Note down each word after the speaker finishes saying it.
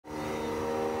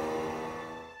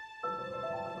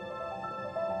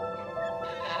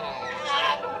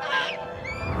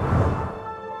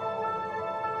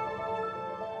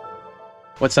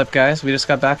What's up, guys? We just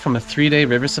got back from a 3-day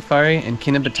river safari in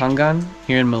Kinabatangan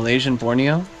here in Malaysian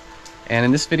Borneo. And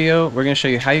in this video, we're going to show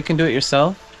you how you can do it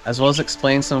yourself, as well as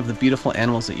explain some of the beautiful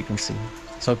animals that you can see.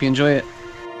 So hope you enjoy it.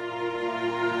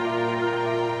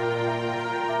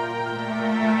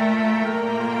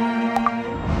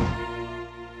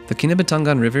 The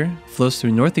Kinabatangan River flows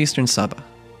through northeastern Sabah,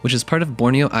 which is part of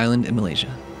Borneo Island in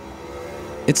Malaysia.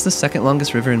 It's the second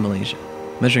longest river in Malaysia,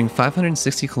 measuring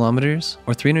 560 kilometers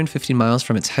or 350 miles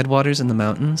from its headwaters in the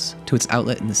mountains to its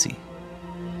outlet in the sea.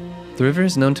 The river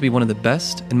is known to be one of the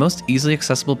best and most easily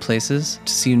accessible places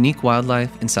to see unique wildlife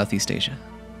in Southeast Asia.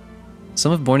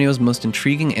 Some of Borneo's most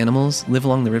intriguing animals live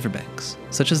along the riverbanks,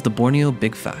 such as the Borneo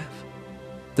Big 5.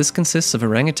 This consists of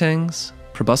orangutans,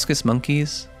 proboscis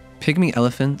monkeys, pygmy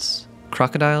elephants,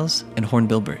 crocodiles, and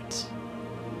hornbill birds.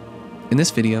 In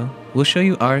this video, we'll show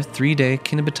you our 3-day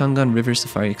Kinabatangan River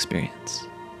Safari experience.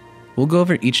 We'll go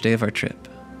over each day of our trip,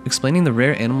 explaining the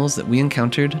rare animals that we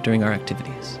encountered during our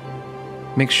activities.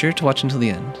 Make sure to watch until the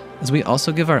end, as we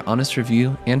also give our honest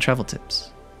review and travel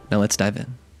tips. Now let's dive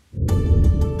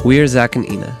in. We are Zach and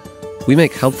Ina. We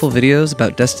make helpful videos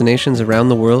about destinations around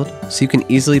the world so you can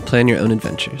easily plan your own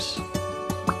adventures.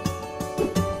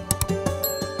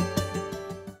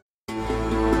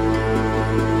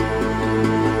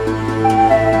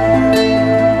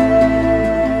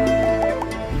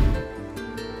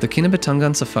 The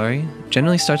Kinabatangan Safari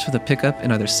generally starts with a pickup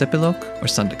in either Sepilok or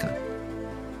Sandakan.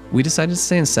 We decided to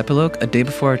stay in Sepilok a day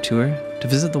before our tour to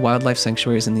visit the wildlife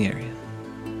sanctuaries in the area.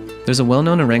 There's a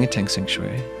well-known orangutan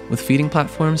sanctuary with feeding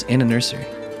platforms and a nursery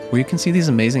where you can see these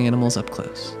amazing animals up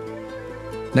close.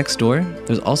 Next door,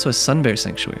 there's also a sun bear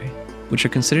sanctuary, which are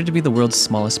considered to be the world's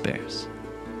smallest bears.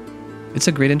 It's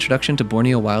a great introduction to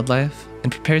Borneo wildlife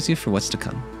and prepares you for what's to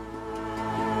come.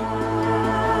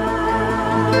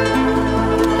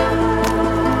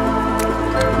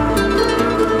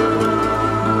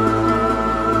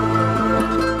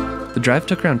 The drive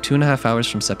took around 2.5 hours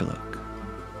from Sepilok,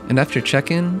 and after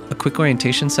check-in, a quick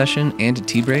orientation session, and a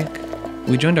tea break,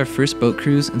 we joined our first boat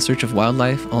cruise in search of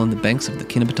wildlife along the banks of the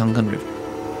Kinabatangan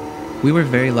River. We were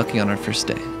very lucky on our first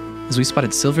day, as we spotted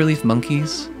silverleaf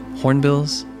monkeys,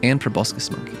 hornbills, and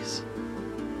proboscis monkeys.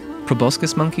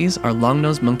 Proboscis monkeys are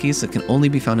long-nosed monkeys that can only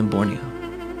be found in Borneo,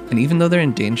 and even though they're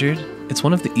endangered, it's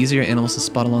one of the easier animals to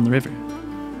spot along the river.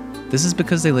 This is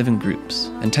because they live in groups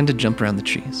and tend to jump around the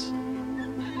trees.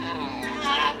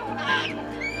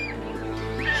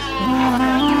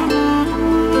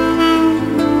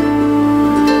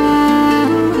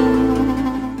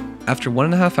 After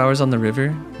 1.5 hours on the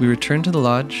river, we returned to the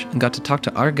lodge and got to talk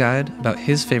to our guide about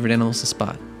his favorite animals to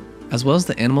spot, as well as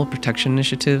the animal protection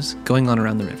initiatives going on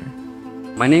around the river.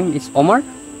 My name is Omar.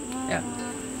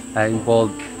 I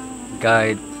involved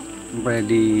guide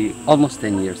already almost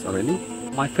 10 years already.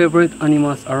 My favorite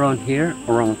animals around here,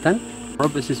 orangutan,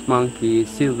 proboscis monkey,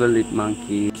 silverleaf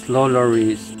monkey, slow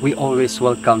lories. We always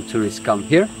welcome tourists come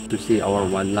here to see our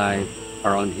wildlife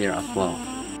around here as well.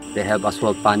 They have as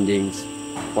well fundings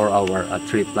for our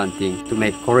tree planting to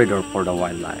make corridor for the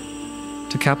wildlife.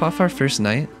 To cap off our first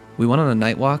night, we went on a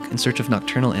night walk in search of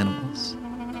nocturnal animals.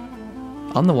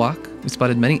 On the walk, we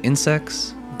spotted many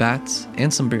insects, bats,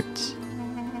 and some birds.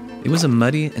 It was a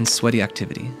muddy and sweaty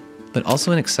activity, but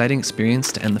also an exciting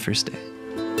experience to end the first day.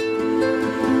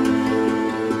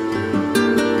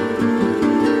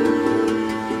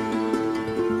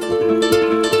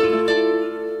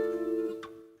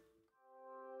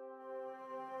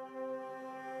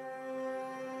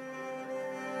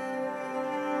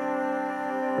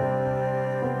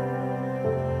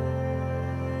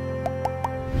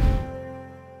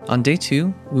 On day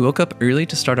 2, we woke up early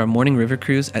to start our morning river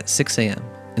cruise at 6 a.m.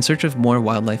 in search of more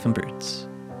wildlife and birds.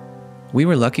 We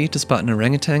were lucky to spot an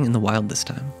orangutan in the wild this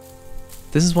time.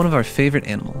 This is one of our favorite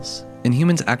animals, and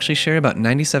humans actually share about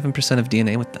 97% of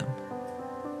DNA with them.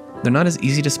 They're not as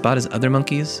easy to spot as other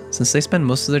monkeys, since they spend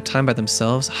most of their time by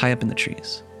themselves high up in the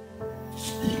trees.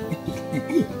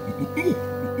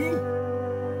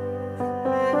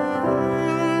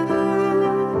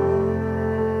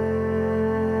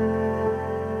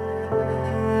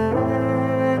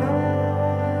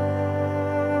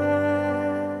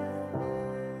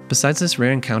 Besides this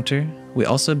rare encounter, we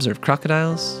also observed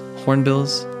crocodiles,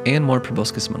 hornbills, and more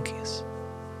proboscis monkeys.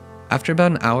 After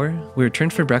about an hour, we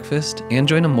returned for breakfast and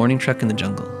joined a morning trek in the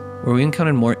jungle, where we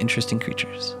encountered more interesting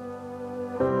creatures.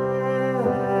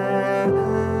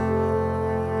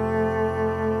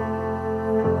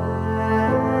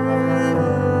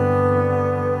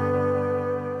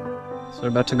 So we're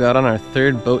about to go out on our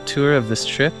 3rd boat tour of this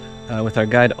trip with our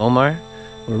guide Omar.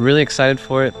 We're really excited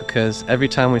for it because every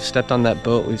time we've stepped on that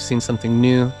boat, we've seen something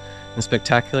new and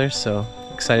spectacular, so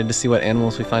Excited to see what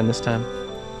animals we find this time.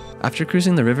 After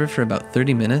cruising the river for about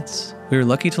 30 minutes, we were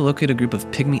lucky to locate a group of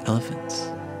pygmy elephants.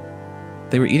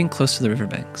 They were eating close to the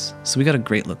riverbanks, so we got a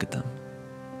great look at them.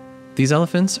 These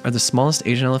elephants are the smallest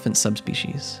Asian elephant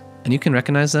subspecies, and you can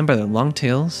recognize them by their long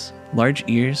tails, large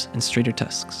ears, and straighter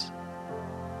tusks.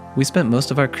 We spent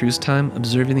most of our cruise time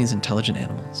observing these intelligent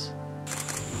animals.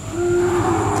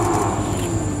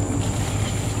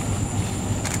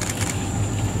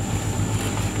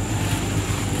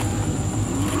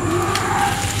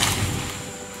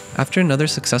 After another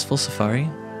successful safari,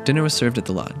 dinner was served at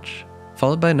the lodge,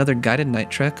 followed by another guided night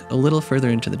trek a little further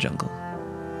into the jungle.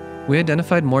 We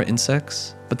identified more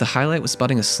insects, but the highlight was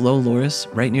spotting a slow loris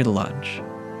right near the lodge.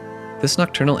 This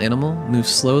nocturnal animal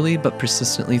moves slowly but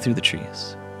persistently through the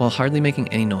trees, while hardly making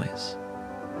any noise.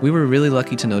 We were really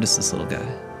lucky to notice this little guy,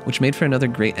 which made for another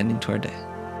great ending to our day.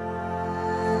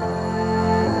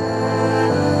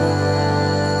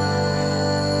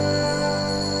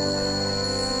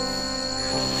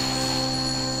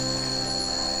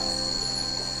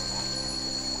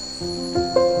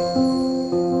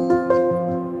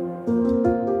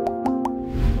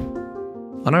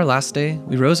 On our last day,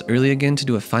 we rose early again to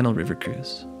do a final river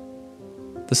cruise.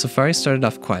 The safari started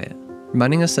off quiet,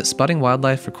 reminding us that spotting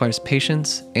wildlife requires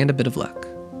patience and a bit of luck.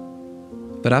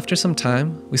 But after some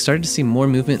time, we started to see more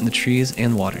movement in the trees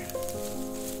and water.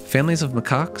 Families of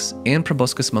macaques and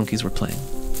proboscis monkeys were playing,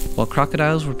 while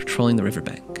crocodiles were patrolling the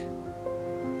riverbank.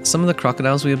 Some of the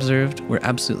crocodiles we observed were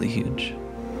absolutely huge.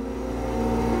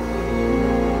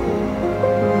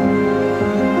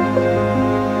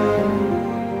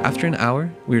 After an hour,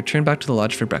 we returned back to the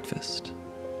lodge for breakfast.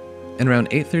 And around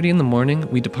 8:30 in the morning,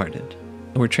 we departed,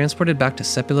 and were transported back to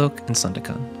Sepilok and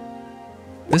Sandakan.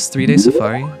 This 3-day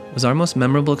safari was our most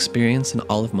memorable experience in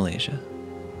all of Malaysia.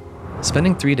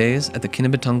 Spending 3 days at the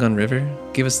Kinabatangan River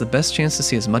gave us the best chance to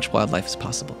see as much wildlife as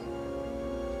possible.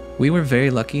 We were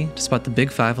very lucky to spot the big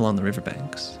five along the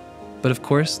riverbanks, but of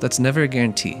course, that's never a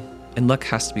guarantee, and luck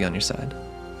has to be on your side.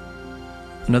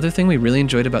 Another thing we really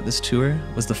enjoyed about this tour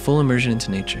was the full immersion into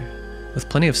nature, with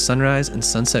plenty of sunrise and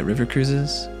sunset river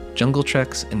cruises, jungle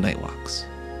treks, and night walks.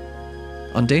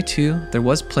 On day 2, there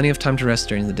was plenty of time to rest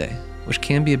during the day, which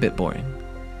can be a bit boring.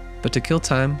 But to kill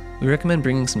time, we recommend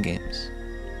bringing some games.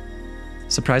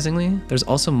 Surprisingly, there's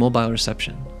also mobile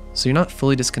reception, so you're not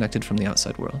fully disconnected from the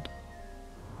outside world.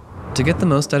 To get the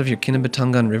most out of your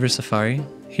Kinabatangan River Safari,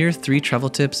 here are 3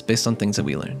 travel tips based on things that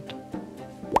we learned.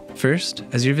 First,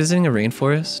 as you're visiting a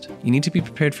rainforest, you need to be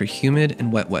prepared for humid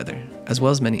and wet weather, as well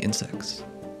as many insects.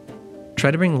 Try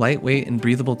to bring lightweight and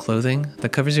breathable clothing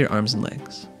that covers your arms and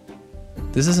legs.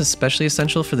 This is especially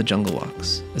essential for the jungle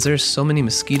walks, as there are so many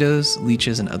mosquitoes,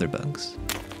 leeches, and other bugs.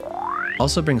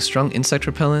 Also bring strong insect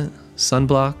repellent,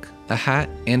 sunblock, a hat,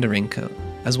 and a raincoat,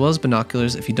 as well as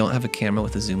binoculars if you don't have a camera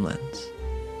with a zoom lens.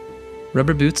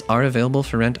 Rubber boots are available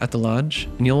for rent at the lodge,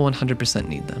 and you'll 100%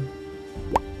 need them.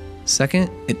 Second,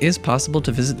 it is possible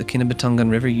to visit the Kinabatangan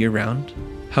River year-round.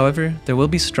 However, there will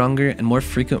be stronger and more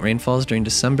frequent rainfalls during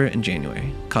December and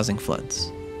January, causing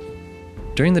floods.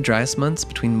 During the driest months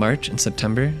between March and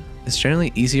September, it's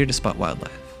generally easier to spot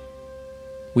wildlife.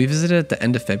 We visited at the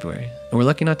end of February, and we're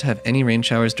lucky not to have any rain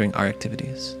showers during our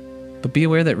activities. But be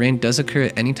aware that rain does occur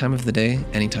at any time of the day,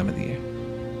 any time of the year.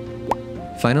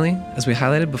 Finally, as we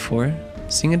highlighted before,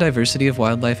 seeing a diversity of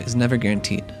wildlife is never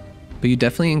guaranteed, but you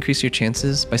definitely increase your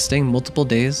chances by staying multiple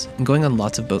days and going on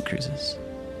lots of boat cruises.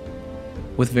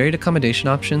 With varied accommodation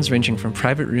options ranging from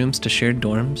private rooms to shared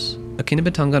dorms, a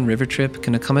Kinabatangan River trip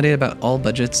can accommodate about all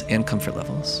budgets and comfort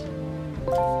levels.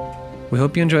 We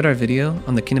hope you enjoyed our video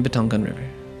on the Kinabatangan River.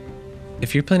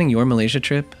 If you're planning your Malaysia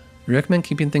trip, we recommend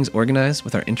keeping things organized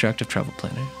with our interactive travel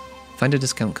planner. Find a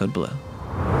discount code below.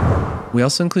 We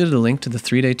also included a link to the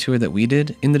 3-day tour that we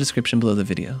did in the description below the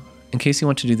video, in case you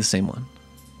want to do the same one.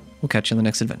 We'll catch you on the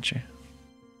next adventure.